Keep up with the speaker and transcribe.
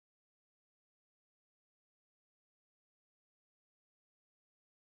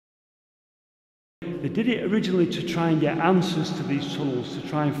They did it originally to try and get answers to these tunnels, to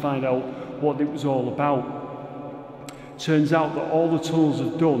try and find out what it was all about. Turns out that all the tunnels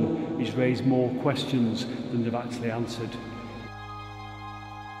have done is raise more questions than they've actually answered.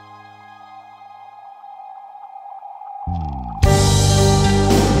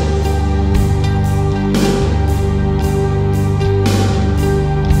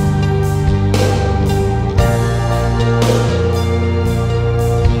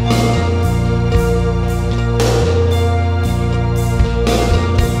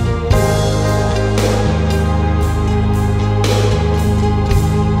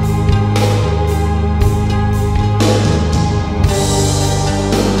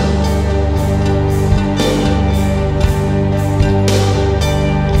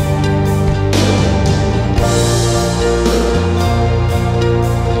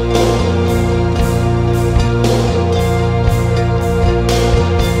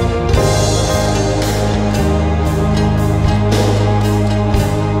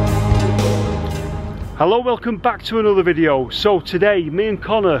 Hello, welcome back to another video. So today, me and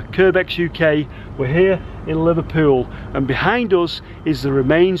Connor, Curbex UK, we're here in Liverpool, and behind us is the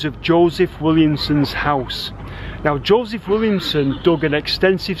remains of Joseph Williamson's house. Now, Joseph Williamson dug an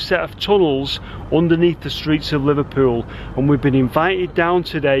extensive set of tunnels underneath the streets of Liverpool, and we've been invited down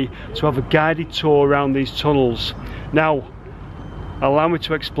today to have a guided tour around these tunnels. Now, allow me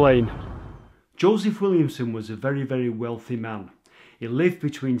to explain. Joseph Williamson was a very wealthy man. He lived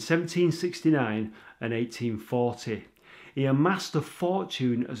between 1769 and 1840. He amassed a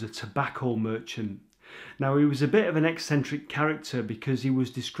fortune as a tobacco merchant. Now, he was a bit of an eccentric character because he was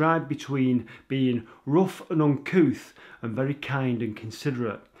described between being rough and uncouth and very kind and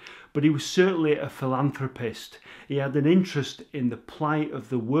considerate. But he was certainly a philanthropist. He had an interest in the plight of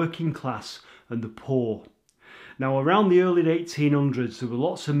the working class and the poor. Now, around the early 1800s, there were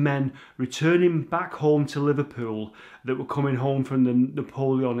lots of men returning back home to Liverpool that were coming home from the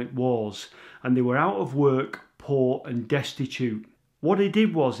Napoleonic Wars, and they were out of work, poor and destitute. What he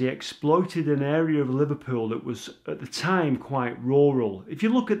did was he exploited an area of Liverpool that was at the time quite rural. If you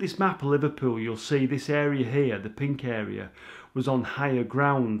look at this map of Liverpool, you'll see this area here, the pink area, was on higher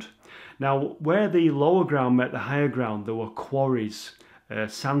ground. Now, where the lower ground met the higher ground, there were quarries,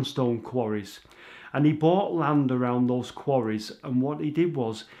 sandstone quarries. And he bought land around those quarries, and what he did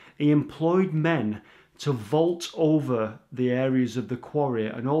was he employed men to vault over the areas of the quarry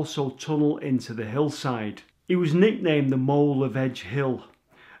and also tunnel into the hillside. He was nicknamed the Mole of Edge Hill.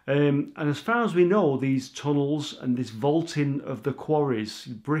 And as far as we know, these tunnels and this vaulting of the quarries,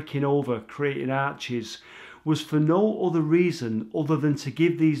 bricking over, creating arches, was for no other reason other than to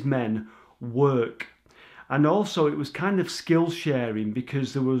give these men work. And also it was kind of skill sharing,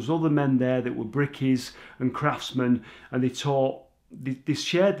 because there was other men there that were brickies and craftsmen, and they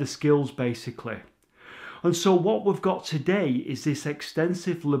shared the skills basically. And so what we've got today is this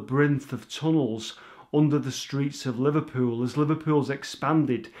extensive labyrinth of tunnels under the streets of Liverpool. As Liverpool's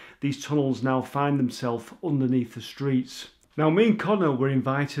expanded, these tunnels now find themselves underneath the streets. Now, me and Connor were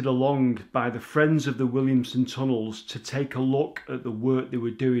invited along by the Friends of the Williamson Tunnels to take a look at the work they were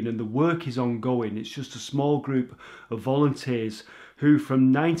doing, and the work is ongoing. It's just a small group of volunteers who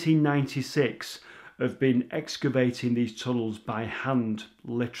from 1996 have been excavating these tunnels by hand,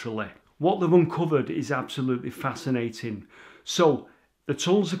 literally. What they've uncovered is absolutely fascinating. So the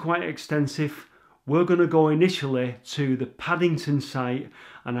tunnels are quite extensive. We're going to go initially to the Paddington site,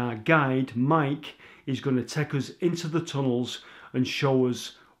 and our guide, Mike, is going to take us into the tunnels and show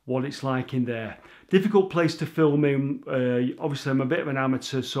us what it's like in there. Difficult place to film in. Obviously I'm a bit of an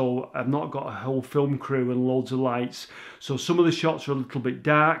amateur, so I've not got a whole film crew and loads of lights, so some of the shots are a little bit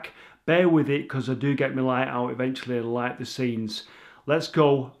dark. Bear with it, because I do get my light out eventually and light the scenes. Let's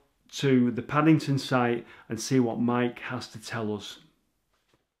go to the Paddington site and see what Mike has to tell us.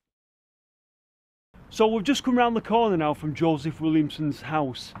 So we've just come round the corner now from Joseph Williamson's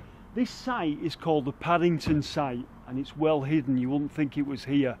house. This site is called the Paddington site, and it's well hidden. You wouldn't think it was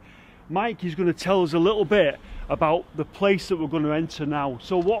here. Mike is going to tell us a little bit about the place that we're going to enter now.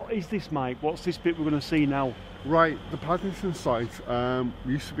 So what is this, Mike? What's this bit we're going to see now? Right, the Paddington site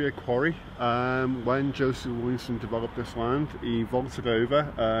used to be a quarry. When Joseph Williamson developed this land, he vaulted over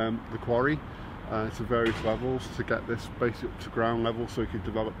the quarry to various levels to get this basically up to ground level so he could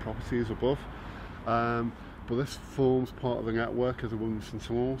develop properties above. But this forms part of the network of the Williamson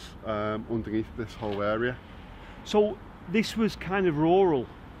tunnels underneath this whole area. So this was kind of rural?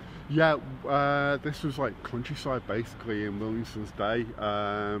 Yeah, this was like countryside basically in Williamson's day.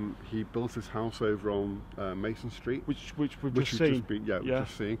 He built his house over on Mason Street, which we've just seen. We've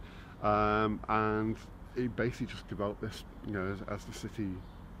just seen. And he basically just developed this, you know, as the city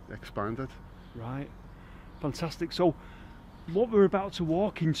expanded. Right, fantastic. So what we're about to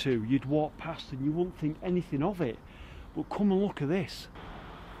walk into, you'd walk past and you wouldn't think anything of it, but come and look at this.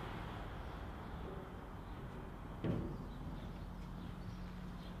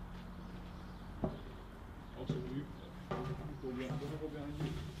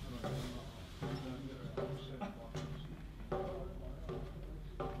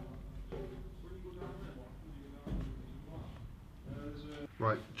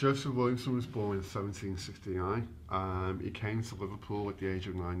 Right, Joseph Williamson was born in 1769. He came to Liverpool at the age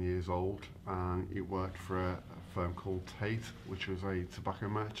of 9 years old, and he worked for a firm called Tate, which was a tobacco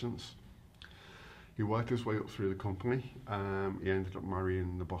merchant. He worked his way up through the company. He ended up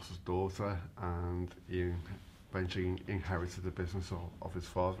marrying the boss's daughter, and he eventually inherited the business of his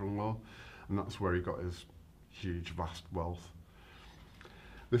father-in-law, and that's where he got his huge, vast wealth.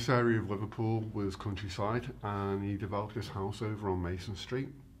 This area of Liverpool was countryside, and he developed this house over on Mason Street,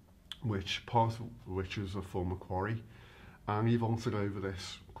 part of which was a former quarry, and he vaulted over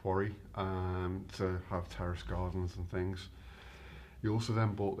this quarry to have terrace gardens and things. He also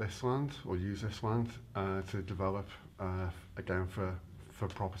then bought this land, or used this land, to develop again for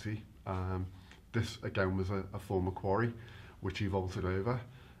property. This again was a former quarry, which he vaulted over.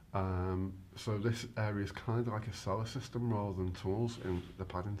 So this area is kind of like a cellar system rather than tunnels in the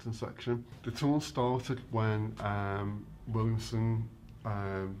Paddington section. The tunnel started when Williamson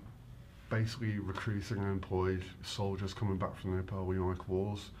basically recruited and employed soldiers coming back from the Napoleonic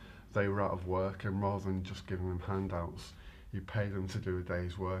Wars. They were out of work, and rather than just giving them handouts, he paid them to do a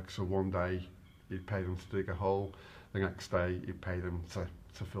day's work. So one day he'd pay them to dig a hole, the next day he'd pay them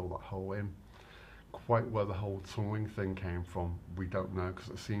to fill that hole in. Quite where the whole tunneling thing came from, we don't know, because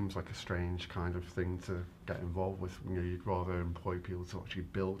it seems like a strange kind of thing to get involved with. You know, you'd rather employ people to actually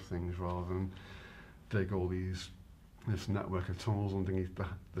build things rather than dig all this network of tunnels underneath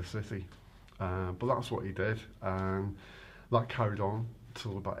the city. But that's what he did, and that carried on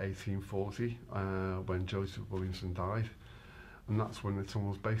till about 1840 when Joseph Williamson died, and that's when the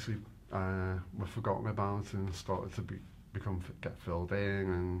tunnels basically were forgotten about and started to get filled in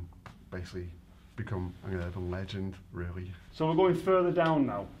and basically become an urban legend, really. So we're going further down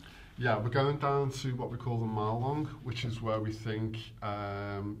now? Yeah, we're going down to what we call the Mile Long, which is where we think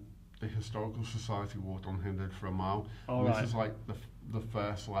the Historical Society walked unhindered for a mile. This is like the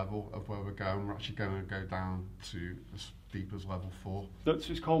first level of where we're going. We're actually going to go down to as deep as level 4.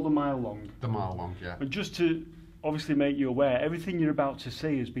 It's called the Mile Long? The Mile Long, yeah. And just to obviously make you aware, everything you're about to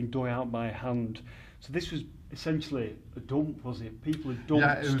see has been dug out by hand. So this was essentially a dump, was it? People had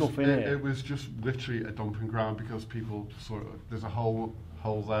dumped stuff in it. It was just literally a dumping ground, because people there's a hole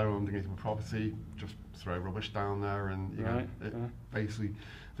there underneath my property, just throw rubbish down there, and you know, basically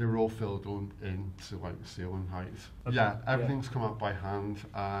they were all filled in to like ceiling height. Everything's come out by hand.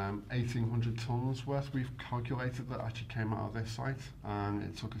 1,800 tons worth we've calculated that actually came out of this site, and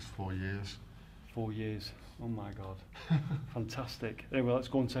it took us 4 years. 4 years, oh my god. Fantastic. Anyway, let's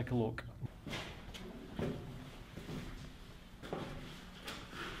go and take a look.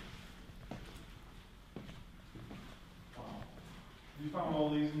 You found all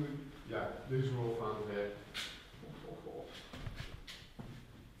these in the... Yeah, these were all found here.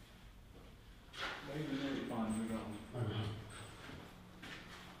 They can really find the ground.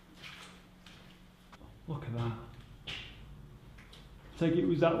 Look at that. Take it,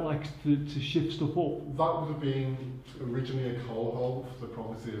 was that like to shift stuff up? That would have been originally a coal hole for the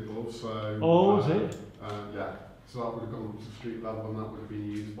property above, so... Oh, was it? Yeah, so that would have gone to street level, and that would have been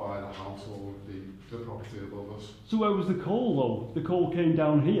used by the household of the property above us. So where was the coal though? The coal came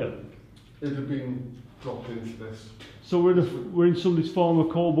down here? It had been dropped into this. So we're in somebody's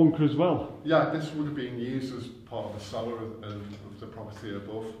former coal bunker as well? Yeah, this would have been used as part of the cellar of the property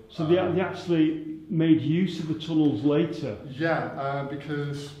above. So they actually made use of the tunnels later? Yeah,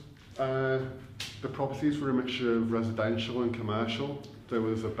 because the properties were a mixture of residential and commercial. There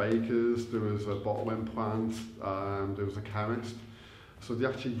was a baker's, there was a bottling plant, there was a chemist. So they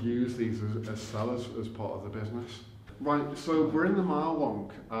actually used these as cellars as part of the business. Right, so we're in the Mile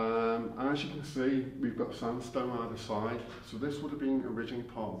Long, and as you can see, we've got sandstone either side. So this would have been originally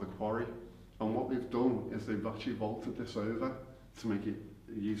part of the quarry, and what they've done is they've actually vaulted this over to make it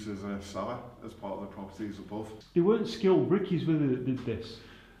used as a cellar as part of the properties above. They weren't skilled brickies that did this?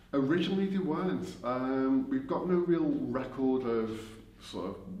 Originally they weren't. We've got no real record of sort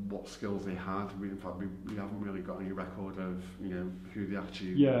of what skills they had. In fact, we haven't really got any record of who they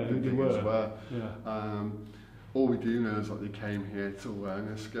actually were. Yeah. All we do know is that they came here to learn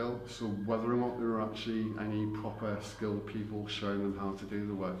a skill. So whether or not there were actually any proper skilled people showing them how to do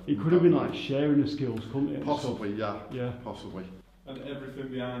the work, it could have been like sharing the skills, couldn't it? Possibly, yeah. Possibly. And everything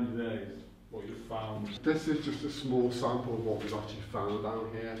behind you there is what you found. This is just a small sample of what we've actually found down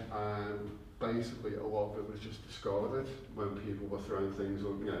here. Basically, a lot of it was just discarded when people were throwing things,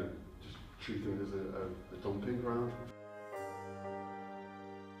 or just treating it as a dumping ground.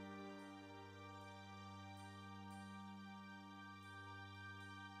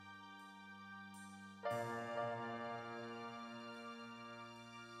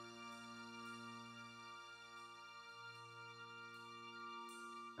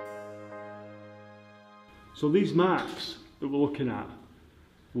 So these marks that we're looking at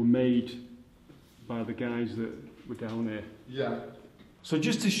were made by the guys that were down here. Yeah. So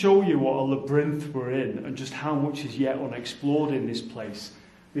just to show you what a labyrinth we're in and just how much is yet unexplored in this place,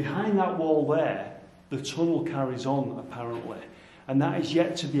 behind that wall there, the tunnel carries on apparently, and that is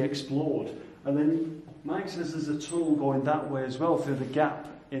yet to be explored. And then Mike says there's a tunnel going that way as well through the gap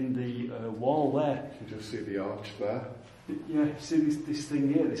in the wall there. You can just see the arch there. Yeah, see this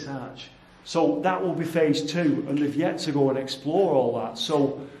thing here, this arch. So that will be phase 2, and they've yet to go and explore all that.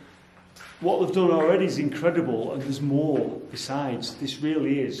 So what they've done already is incredible, and there's more besides. This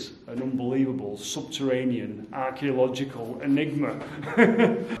really is an unbelievable subterranean archaeological enigma.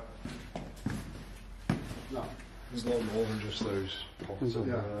 No. There's a lot more than just those pots.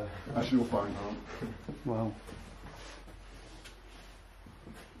 Yeah, as you'll find out. Wow.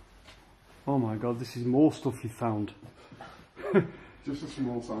 Oh my god, this is more stuff you found. Just a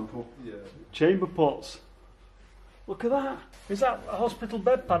small sample. Yeah. Chamber pots. Look at that. Is that a hospital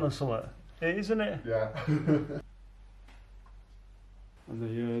bedpan or something? It is, isn't it? Yeah.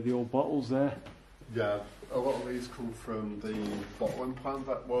 And the old bottles there. Yeah, a lot of these come from the bottling plant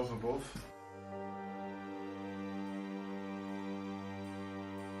that was above.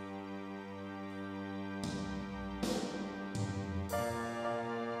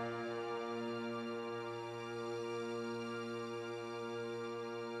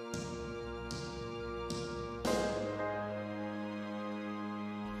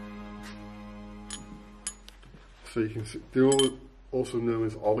 So you can see, they're also known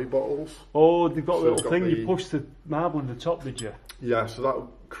as ollie bottles. Oh, they've got a So little they've got thing, the- you push the marble in the top, did you? Yeah, so that would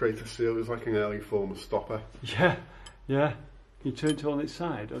create a seal. It's like an early form of stopper. Yeah, yeah. Can you turn it on its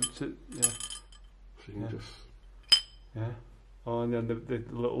side? Yeah, So you can Yeah. just... yeah. Oh, and then the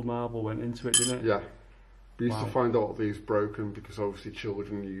little marble went into it, didn't it? Yeah. We used Wow. to find a lot of these broken because obviously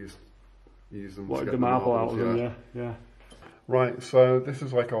children use them to What, get the marble out marbles, of them, yeah. Right, so this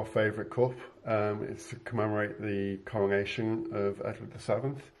is like our favourite cup. It's to commemorate the coronation of Edward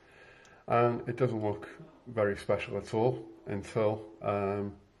VII. And it doesn't look very special at all until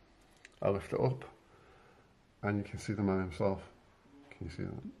I lift it up and you can see the man himself. Can you see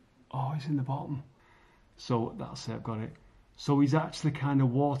that? Oh, he's in the bottom. So that's it, I've got it. So he's actually kind of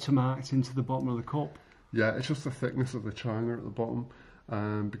watermarked into the bottom of the cup. Yeah, it's just the thickness of the china at the bottom.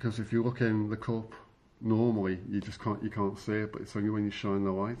 Because if you look in the cup normally, you can't see it, but it's only when you shine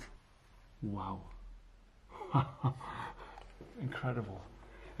the light. Wow. Incredible.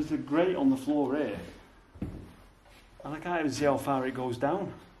 There's a grate on the floor here, and I can't even see how far it goes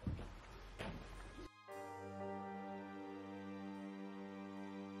down.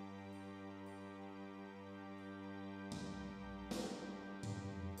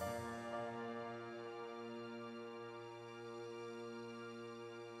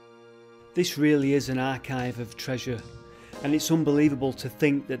 This really is an archive of treasure, and it's unbelievable to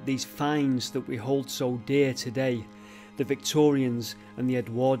think that these finds that we hold so dear today, the Victorians and the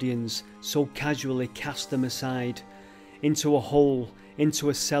Edwardians so casually cast them aside into a hole, into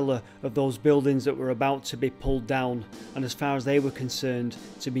a cellar of those buildings that were about to be pulled down, and as far as they were concerned,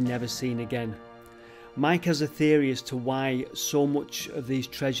 to be never seen again. Mike has a theory as to why so much of these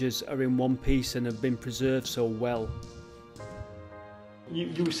treasures are in one piece and have been preserved so well.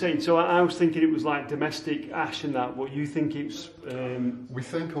 You were saying, so I was thinking it was like domestic ash and that, but you think it's... We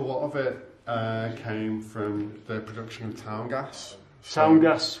think a lot of it came from the production of town gas. Town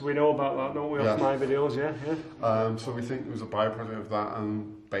gas, we know about that, don't we, Yeah. off my videos, yeah. So we think it was a byproduct of that,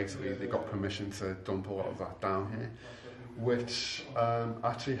 and basically they got permission to dump a lot of that down here, which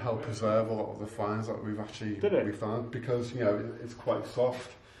actually helped preserve a lot of the finds that we've actually we found, because it's quite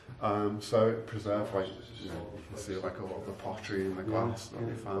soft. So it preserved, like, you can see like a lot of the pottery and the glass that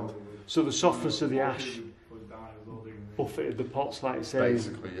we found. So the softness of the ash buffeted the pots, like you say.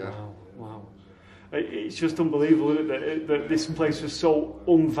 Basically, yeah. Wow, wow. It's just unbelievable, isn't it, that this place was so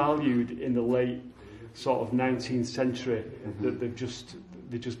unvalued in the late sort of 19th century that they just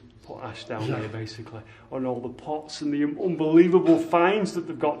put ash down here, basically, on all the pots, and the unbelievable finds that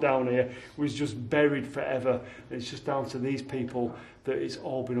they've got down here was just buried forever. It's just down to these people that it's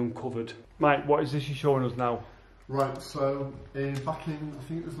all been uncovered. Mike, what is this you're showing us now? Right, so back in, I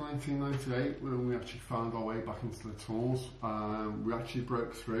think it was 1998, when we actually found our way back into the tunnels, we actually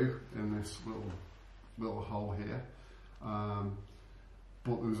broke through in this little hole here,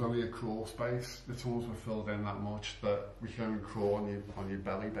 but there was only a crawl space. The tunnels were filled in that much that we can only crawl on your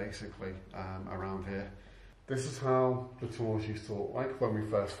belly basically around here. This is how the tunnels used to look like when we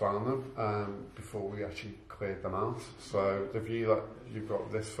first found them, before we actually cleared them out. So the view that you've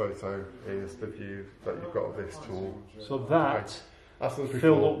got this photo is the view that you've got of this tunnel. So that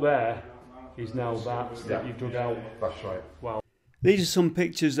filled up there is now that you've dug out. That's right. Wow. These are some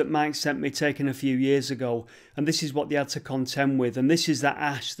pictures that Mike sent me taken a few years ago, and this is what they had to contend with, and this is that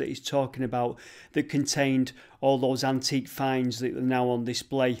ash that he's talking about that contained all those antique finds that are now on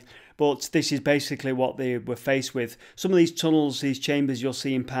display. But this is basically what they were faced with. Some of these tunnels, these chambers you'll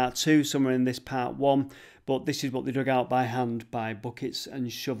see in part 2, some are in this part 1, but this is what they dug out by hand by buckets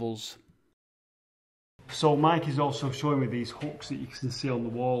and shovels. So Mike is also showing me these hooks that you can see on the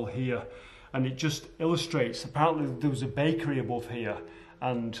wall here, and it just illustrates, apparently there was a bakery above here,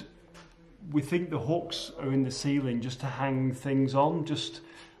 and we think the hooks are in the ceiling just to hang things on, just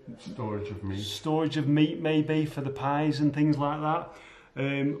storage of meat. Storage of meat maybe for the pies and things like that.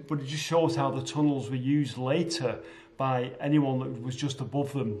 But it just shows how the tunnels were used later by anyone that was just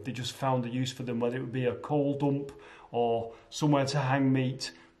above them. They just found a use for them, whether it would be a coal dump or somewhere to hang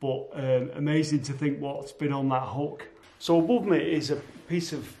meat. But amazing to think what's been on that hook. So above me is a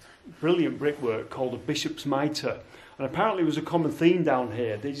piece of brilliant brickwork called a bishop's mitre, and apparently it was a common theme down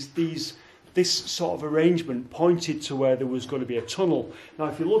here. This sort of arrangement pointed to where there was going to be a tunnel. Now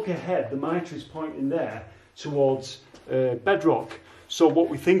if you look ahead, the mitre is pointing there towards bedrock. So what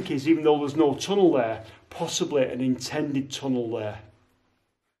we think is, even though there's no tunnel there, possibly an intended tunnel there.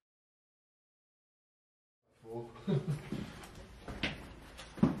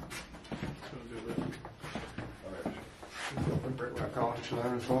 Brickwork arch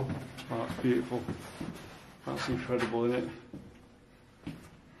there as well. Oh, that's beautiful. That's incredible, isn't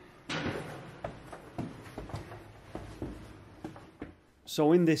it?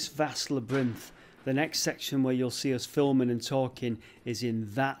 So in this vast labyrinth, the next section where you'll see us filming and talking is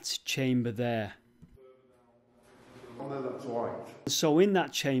in that chamber there. Oh no, that's white. So in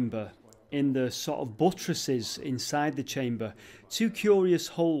that chamber, in the sort of buttresses inside the chamber, two curious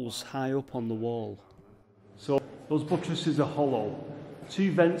holes high up on the wall. So those buttresses are hollow,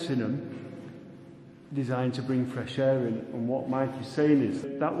 two vents in them, designed to bring fresh air in, and what Mike is saying is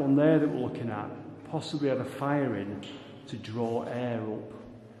that one there that we're looking at possibly had a fire in to draw air up.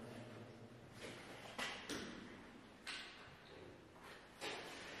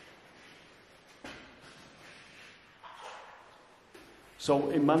 So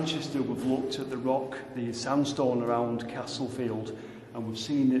in Manchester we've looked at the rock, the sandstone around Castlefield, and we've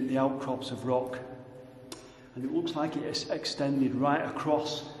seen the outcrops of rock, and it looks like it's extended right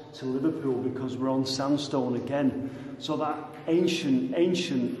across to Liverpool because we're on sandstone again. So that ancient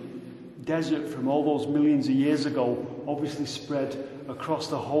desert from all those millions of years ago obviously spread across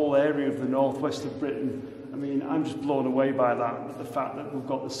the whole area of the northwest of Britain. I mean, I'm just blown away by that, the fact that we've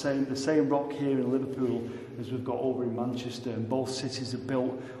got the same rock here in Liverpool as we've got over in Manchester, and both cities are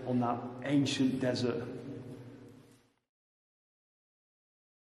built on that ancient desert.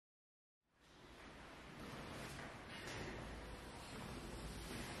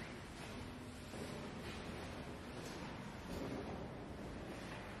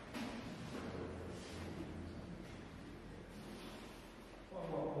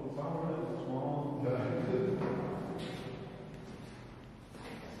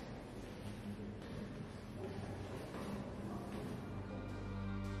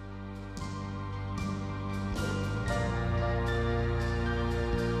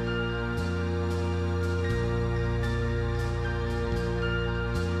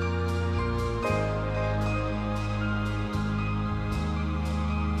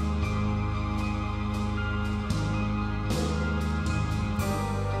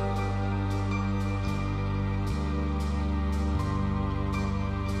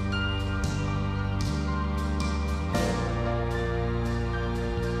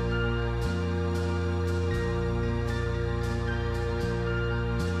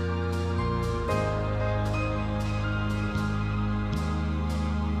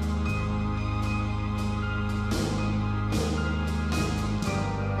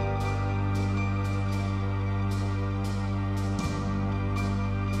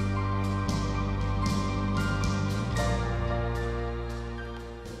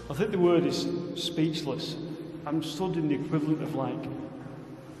 I think the word is speechless. I'm stood in the equivalent of like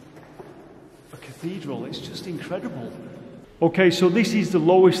a cathedral. It's just incredible. Okay, so this is the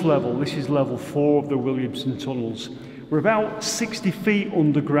lowest level. This is level 4 of the Williamson tunnels. We're about 60 feet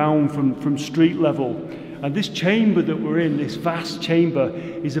underground from street level. And this chamber that we're in, this vast chamber,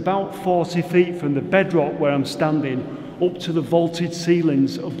 is about 40 feet from the bedrock where I'm standing up to the vaulted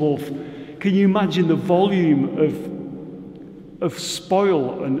ceilings above. Can you imagine the volume of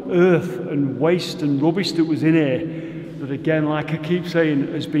spoil and earth and waste and rubbish that was in here? That again, like I keep saying,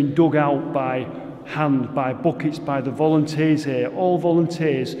 has been dug out by hand, by buckets, by the volunteers here, all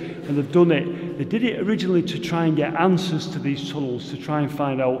volunteers, and they've done it. They did it originally to try and get answers to these tunnels, to try and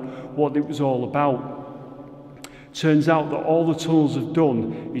find out what it was all about. Turns out that all the tunnels have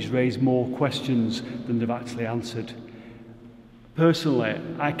done is raise more questions than they've actually answered. Personally,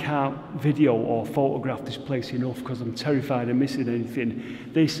 I can't video or photograph this place enough because I'm terrified of missing anything.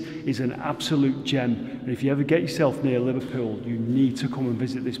 This is an absolute gem, and if you ever get yourself near Liverpool, you need to come and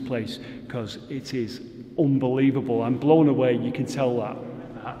visit this place because it is unbelievable. I'm blown away, you can tell that.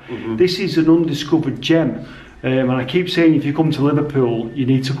 This is an undiscovered gem, and I keep saying if you come to Liverpool, you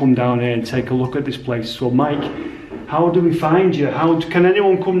need to come down here and take a look at this place. So Mike, how do we find you? How can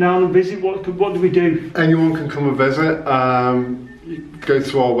anyone come down and visit? What do we do? Anyone can come and visit. You go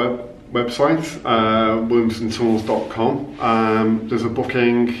to our website, williamsontunnels.com. There's a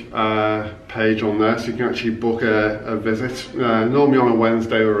booking page on there, so you can actually book a visit, normally on a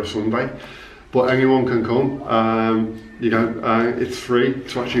Wednesday or a Sunday, but anyone can come. It's free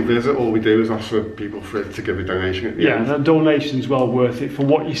to actually visit. All we do is ask for people to give a donation at the end. Yeah, that donation's well worth it for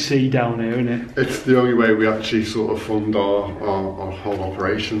what you see down here, isn't it? It's the only way we actually sort of fund our whole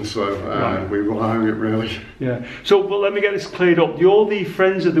operation, so right. We rely on it really. Yeah, so well, let me get this cleared up. You're the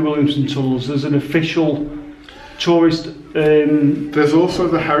Friends of the Williamson Tunnels. There's an official tourist... There's also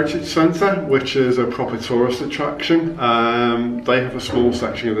the Heritage Centre, which is a proper tourist attraction. They have a small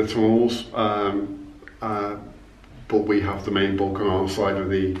section of the tunnels, but we have the main bulk on our side of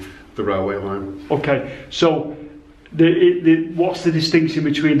the railway line. Okay, so what's the distinction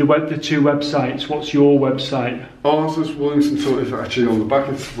between the two websites? What's your website? Ours is Williamson Tunnels, it's actually on the back,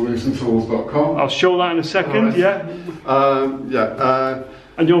 it's williamsontunnels.com. I'll show that in a second, right. Yeah?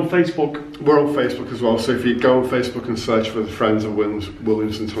 And you're on Facebook? We're on Facebook as well, so if you go on Facebook and search for the Friends of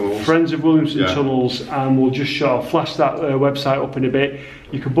Williamson Tunnels. Friends of Williamson Tunnels, and we'll just flash that website up in a bit.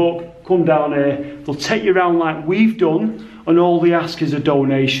 You can book, come down here, they'll take you around like we've done, and all they ask is a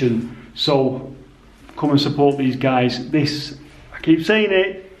donation. So come and support these guys. This, I keep saying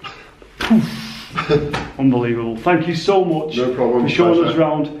it, unbelievable. Thank you so much for showing us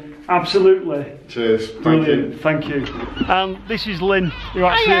around. Absolutely. Cheers. Brilliant. Thank you. And this is Lynn, who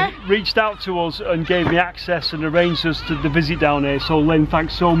actually reached out to us and gave me access and arranged us to the visit down here. So Lynn,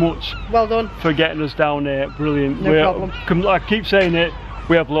 thanks so much. Well done. For getting us down here. Brilliant. No problem. I keep saying it,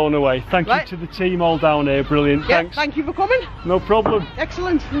 we are blown away. Thank you to the team all down here. Brilliant. Yeah, thanks. Thank you for coming. No problem.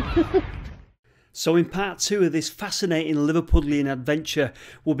 Excellent. So in part 2 of this fascinating Liverpudlian adventure,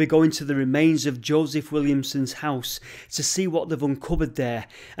 we'll be going to the remains of Joseph Williamson's house to see what they've uncovered there.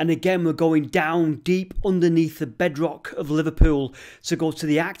 And again, we're going down deep underneath the bedrock of Liverpool to go to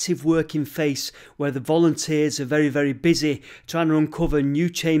the active working face where the volunteers are very, very busy trying to uncover new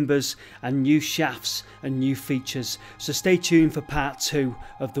chambers and new shafts and new features. So stay tuned for part 2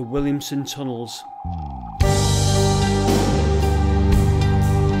 of the Williamson Tunnels.